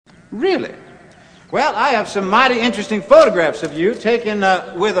Really? Well, I have some mighty interesting photographs of you taken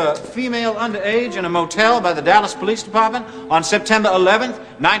with a female underage in a motel by the Dallas Police Department on September 11th,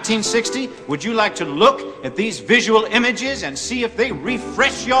 1960. Would you like to look at these visual images and see if they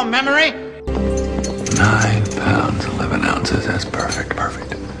refresh your memory? 9 pounds, 11 ounces. That's perfect,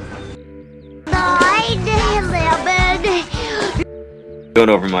 perfect. 9, 11. Going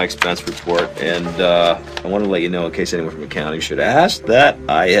over my expense report, and I want to let you know, in case anyone from accounting should ask, that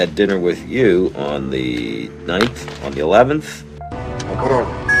I had dinner with you on the 9th, on the 11th. Hold on.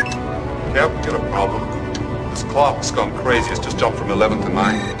 Cap, we got a problem. This clock's gone crazy. It's just jumped from 11 to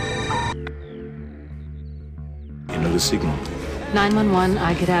 9. You know the signal. 911,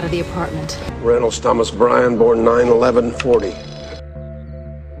 I get out of the apartment. Reynolds Thomas Bryan, born 9/11/40.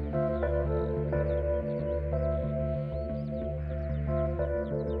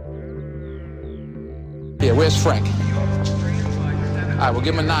 Yeah, where's Frank? All right, we'll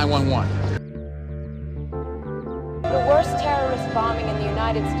give him a 911. The worst terrorist bombing in the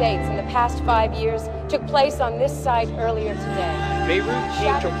United States in the past 5 years took place on this site earlier today. Beirut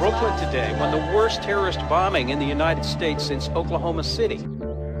came to Brooklyn today, one of the worst terrorist bombing in the United States since Oklahoma City.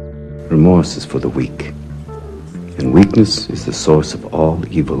 Remorse is for the weak, and weakness is the source of all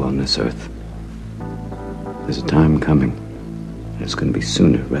evil on this earth. There's a time coming, and it's going to be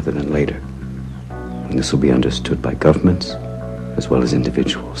sooner rather than later. And this will be understood by governments as well as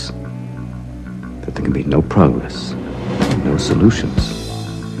individuals. That there can be no progress, no solutions,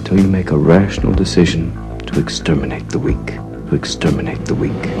 until you make a rational decision to exterminate the weak, to exterminate the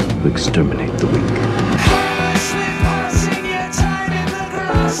weak, to exterminate the weak.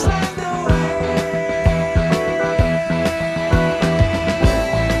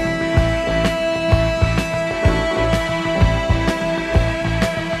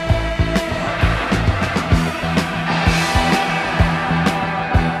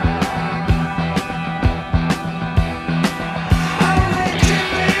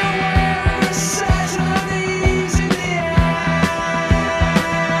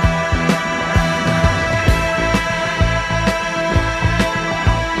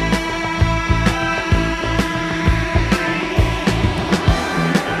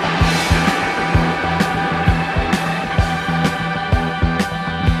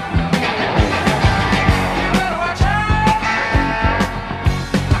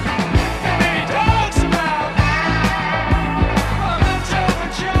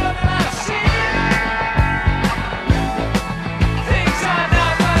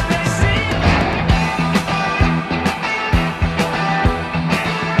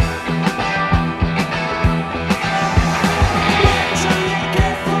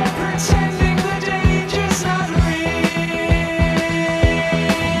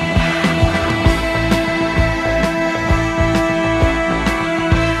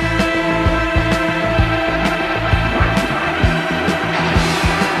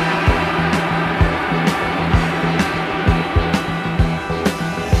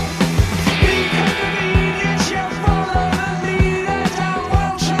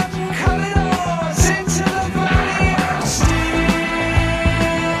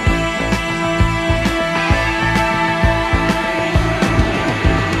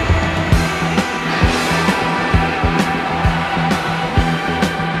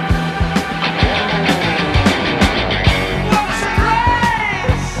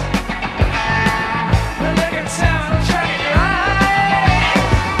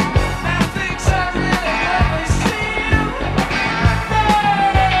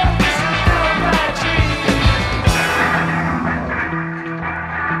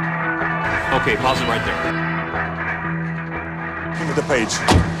 Okay, pause it right there. Give me the page.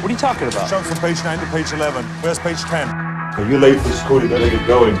 What are you talking about? Jump from page 9 to page 11. Where's page 10? Are you late for school? You better get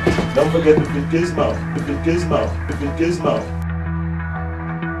going. Don't forget the big gizmo. The big gizmo. The big gizmo.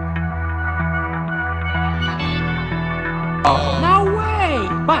 No way!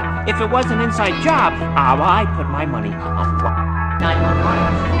 But if it was an inside job, I put my money on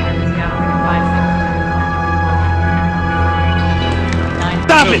 911.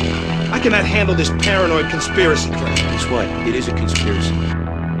 Stop it! I cannot handle this paranoid conspiracy crap. Guess what? It is a conspiracy.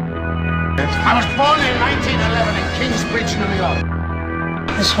 I was born in 1911 in Kingsbridge, New York.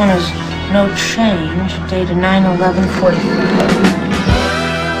 This one is no change, dated 9/11/44.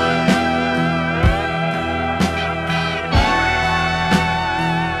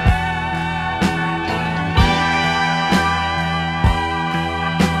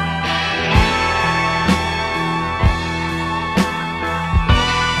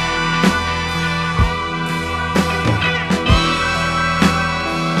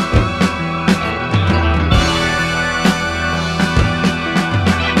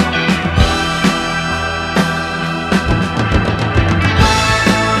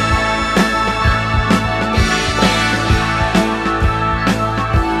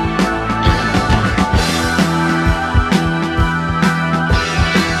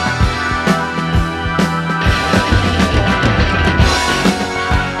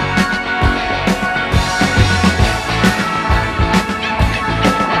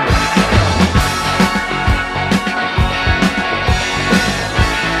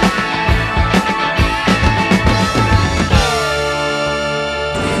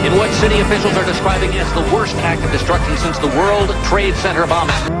 city officials are describing as the worst act of destruction since the World Trade Center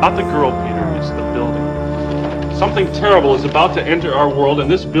bombing. Not the girl, Peter, it's the building. Something terrible is about to enter our world, and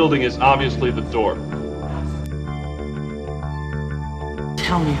this building is obviously the door.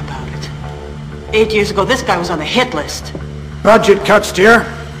 Tell me about it. 8 years ago, this guy was on the hit list. Budget cuts, dear.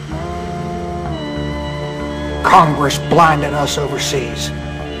 Congress blinded us overseas.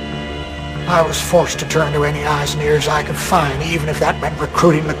 I was forced to turn to any eyes and ears I could find, even if that meant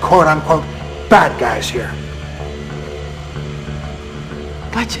recruiting the quote-unquote bad guys here.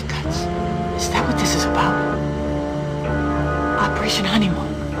 Budget cuts. Is that what this is about? Operation Honeymoon.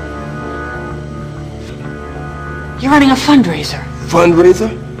 You're running a fundraiser. Fundraiser?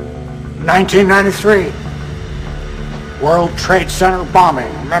 1993. World Trade Center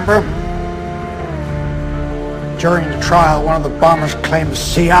bombing, remember? During the trial, one of the bombers claimed the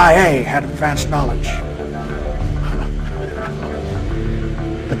CIA had advanced knowledge.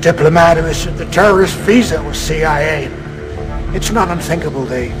 The diplomat who issued the terrorist visa was CIA. It's not unthinkable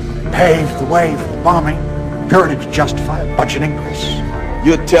they paved the way for the bombing, purely to justify a budget increase.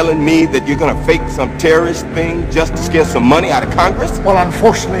 You're telling me that you're gonna fake some terrorist thing just to scare some money out of Congress? Well,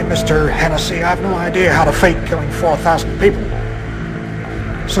 unfortunately, Mr. Hennessy, I've no idea how to fake killing 4,000 people.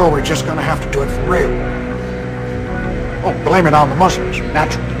 So we're just gonna have to do it for real. Oh, blame it on the Muslims,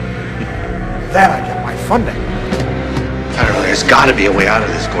 naturally. Then I get my funding. I don't know, there's gotta be a way out of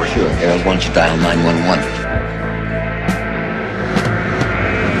this, Gordon. Sure, Harold, why don't you dial 911?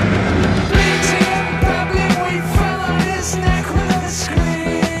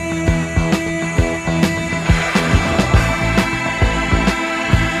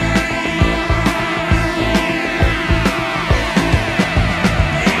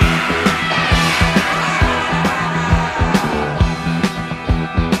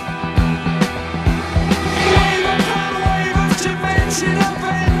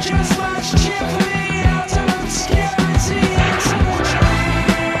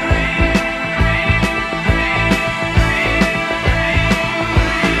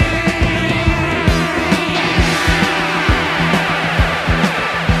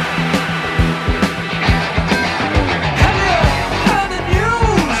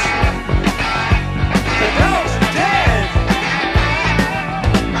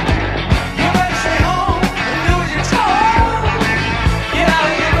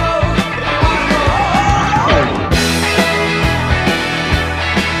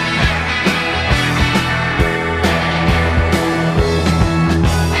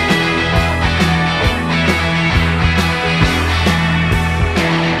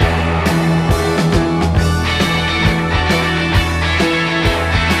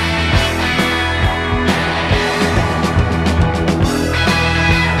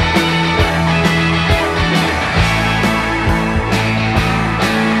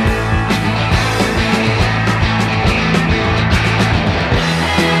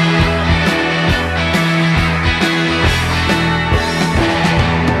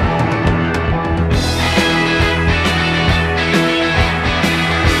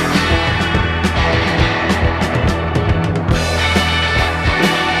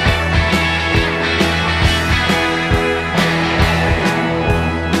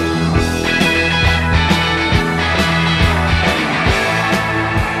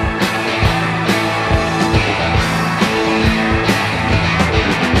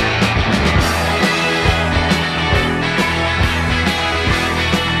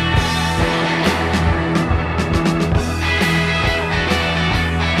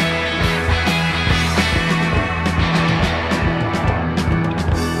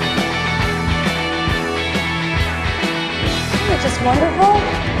 Wonderful?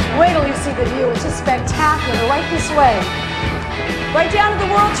 Wait till you see the view. It's just spectacular. Right this way. Right down to the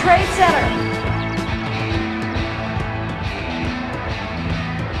World Trade Center.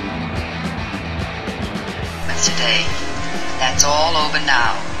 But today, that's all over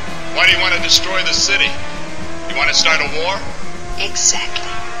now. Why do you want to destroy the city? You want to start a war? Exactly.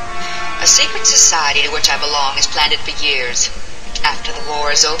 A secret society to which I belong has planned it for years. After the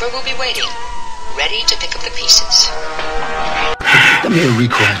war is over, we'll be waiting, ready to pick up the pieces. The mere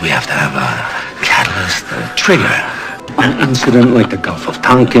recoil, we have to have a catalyst, a trigger. An incident like the Gulf of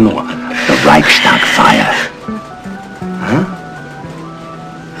Tonkin or the Reichstag fire. Huh?